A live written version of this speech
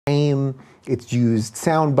frame, it's used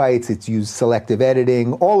sound bites, it's used selective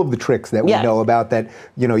editing, all of the tricks that we know about that,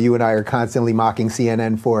 you and I are constantly mocking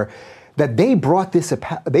CNN for. That they brought this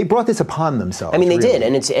upon themselves. I mean, they did,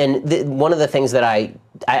 and one of the things that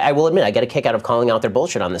I will admit, I get a kick out of calling out their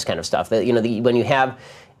bullshit on this kind of stuff. That when you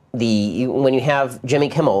have Jimmy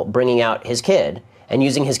Kimmel bringing out his kid and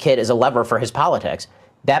using his kid as a lever for his politics,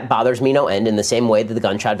 that bothers me no end, in the same way that the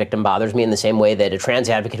gunshot victim bothers me, in the same way that a trans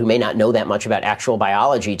advocate who may not know that much about actual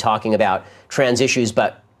biology talking about trans issues,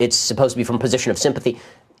 but it's supposed to be from a position of sympathy.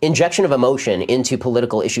 Injection of emotion into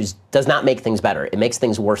political issues does not make things better. It makes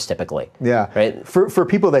things worse, typically. Yeah. Right? For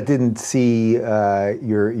people that didn't see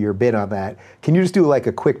your bit on that, can you just do like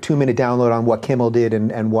a quick 2-minute download on what Kimmel did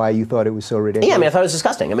and why you thought it was so ridiculous? Yeah, I mean, I thought it was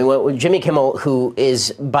disgusting. I mean, Jimmy Kimmel, who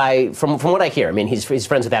is from what I hear, I mean, he's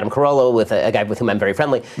friends with Adam Carolla, with a guy with whom I'm very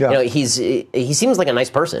friendly. Yeah. He seems like a nice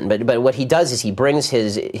person, but what he does is he brings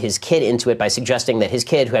his kid into it by suggesting that his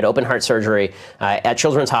kid, who had open heart surgery at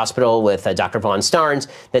Children's Hospital with Dr. Von Starnes,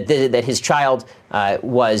 that his child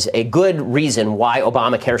was a good reason why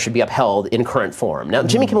Obamacare should be upheld in current form. Now,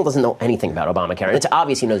 Jimmy Kimmel doesn't know anything about Obamacare, and it's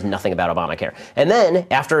obvious he knows nothing about Obamacare. And then,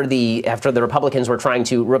 after the Republicans were trying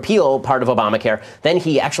to repeal part of Obamacare, then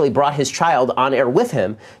he actually brought his child on air with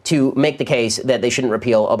him to make the case that they shouldn't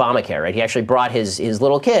repeal Obamacare, right? He actually brought his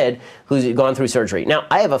little kid who's gone through surgery. Now,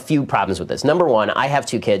 I have a few problems with this. Number one, I have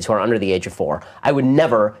 2 kids who are under the age of 4. I would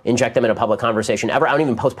never inject them in a public conversation ever. I don't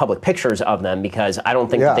even post public pictures of them because I don't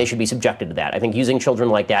think that they should be subjected to that. I think using children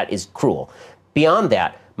like that is cruel. Beyond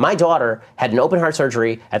that, my daughter had an open heart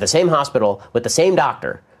surgery at the same hospital with the same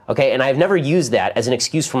doctor, okay? And I've never used that as an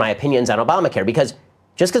excuse for my opinions on Obamacare, because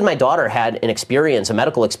just because my daughter had an experience, a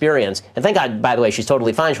medical experience, and thank God, by the way, she's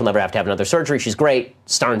totally fine. She'll never have to have another surgery. She's great.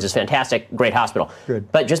 Starnes is fantastic. Great hospital.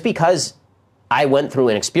 Good. But just because I went through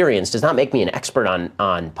an experience does not make me an expert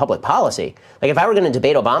on public policy. Like, if I were going to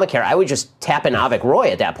debate Obamacare, I would just tap in Avik Roy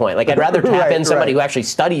at that point. Like, I'd rather tap in somebody who actually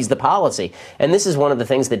studies the policy. And this is one of the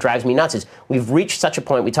things that drives me nuts, is we've reached such a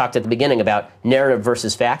point, we talked at the beginning about narrative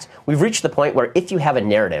versus fact. We've reached the point where if you have a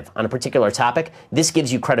narrative on a particular topic, this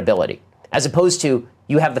gives you credibility, as opposed to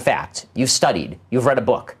you have the facts, you've studied, you've read a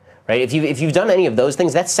book, right? If you've done any of those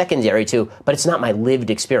things, that's secondary to, but it's not my lived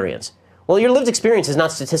experience. Well, your lived experience is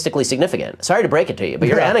not statistically significant. Sorry to break it to you, but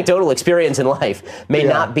your anecdotal experience in life may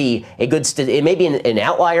not be a good, it may be an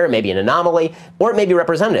outlier, it may be an anomaly, or it may be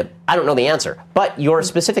representative. I don't know the answer. But your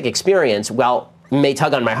specific experience, while may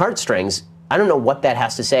tug on my heartstrings, I don't know what that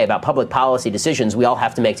has to say about public policy decisions we all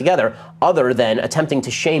have to make together, other than attempting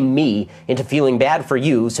to shame me into feeling bad for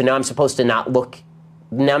you, so now I'm supposed to not look.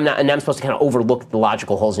 Now I'm supposed to kind of overlook the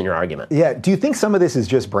logical holes in your argument. Yeah. Do you think some of this is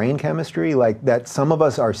just brain chemistry? Like, that some of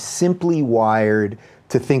us are simply wired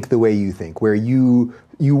to think the way you think, where you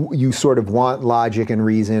sort of want logic and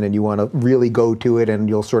reason, and you want to really go to it, and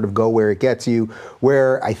you'll sort of go where it gets you,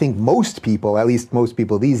 where I think most people, at least most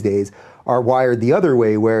people these days, are wired the other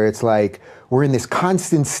way, where it's like, we're in this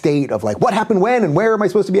constant state of like, what happened when, and where am I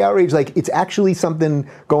supposed to be outraged? Like, it's actually something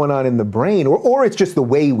going on in the brain, or it's just the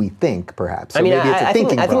way we think, perhaps. So I mean, maybe it's a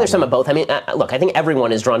thinking I think there's some of both. I mean, look, I think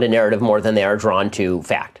everyone is drawn to narrative more than they are drawn to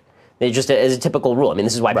fact. It's just as a typical rule. I mean,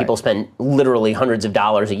 this is why people spend literally hundreds of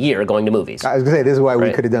dollars a year going to movies. I was going to say, this is why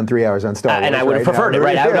we could have done 3 hours on Star Wars. And I would have preferred it,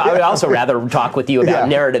 right? I would also rather talk with you about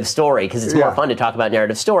narrative story, because it's more fun to talk about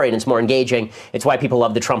narrative story, and it's more engaging. It's why people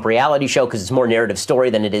love the Trump reality show, because it's more narrative story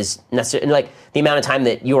than it is necessarily. Like, the amount of time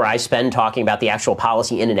that you or I spend talking about the actual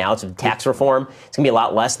policy in and outs of tax reform, it's going to be a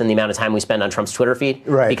lot less than the amount of time we spend on Trump's Twitter feed.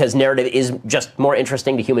 Right. Because narrative is just more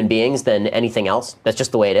interesting to human beings than anything else. That's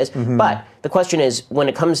just the way it is. But the question is, when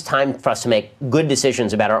it comes time for us to make good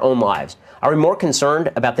decisions about our own lives, are we more concerned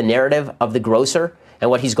about the narrative of the grocer and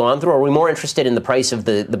what he's gone through, or are we more interested in the price of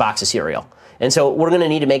the box of cereal? And so we're going to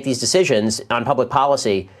need to make these decisions on public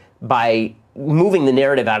policy by moving the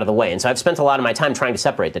narrative out of the way. And so I've spent a lot of my time trying to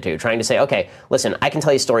separate the two, trying to say, okay, listen, I can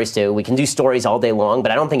tell you stories too. We can do stories all day long,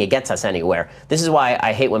 but I don't think it gets us anywhere. This is why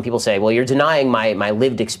I hate when people say, well, you're denying my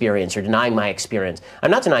lived experience. You're denying my experience.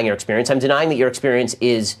 I'm not denying your experience. I'm denying that your experience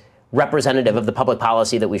is representative of the public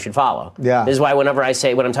policy that we should follow. Yeah. This is why whenever I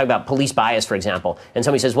say, when I'm talking about police bias, for example, and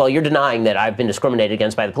somebody says, well, you're denying that I've been discriminated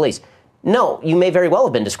against by the police. No, you may very well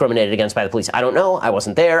have been discriminated against by the police. I don't know. I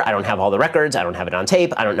wasn't there. I don't have all the records. I don't have it on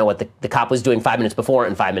tape. I don't know what the cop was doing 5 minutes before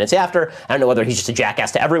and 5 minutes after. I don't know whether he's just a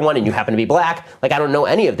jackass to everyone and you happen to be black. Like, I don't know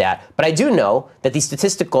any of that. But I do know that the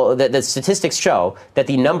statistics show that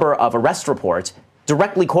the number of arrest reports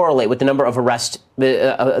directly correlate with the number of arrests,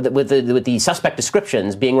 with the suspect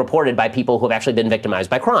descriptions being reported by people who have actually been victimized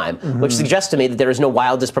by crime, which suggests to me that there is no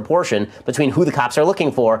wild disproportion between who the cops are looking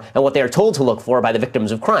for and what they are told to look for by the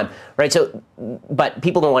victims of crime, right? So, but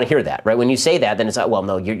people don't want to hear that, right? When you say that, then it's like, well,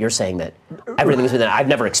 no, you're saying that everything's within. I've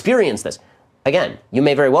never experienced this. Again, you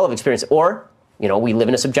may very well have experienced it, or we live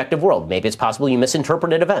in a subjective world. Maybe it's possible you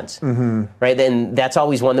misinterpreted events, right? Then that's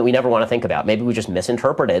always one that we never want to think about. Maybe we just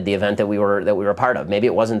misinterpreted the event that we were a part of. Maybe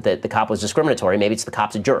it wasn't that the cop was discriminatory. Maybe it's the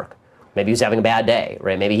cop's a jerk. Maybe he was having a bad day,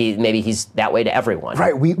 right? Maybe he's that way to everyone.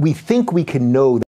 Right. We think we can know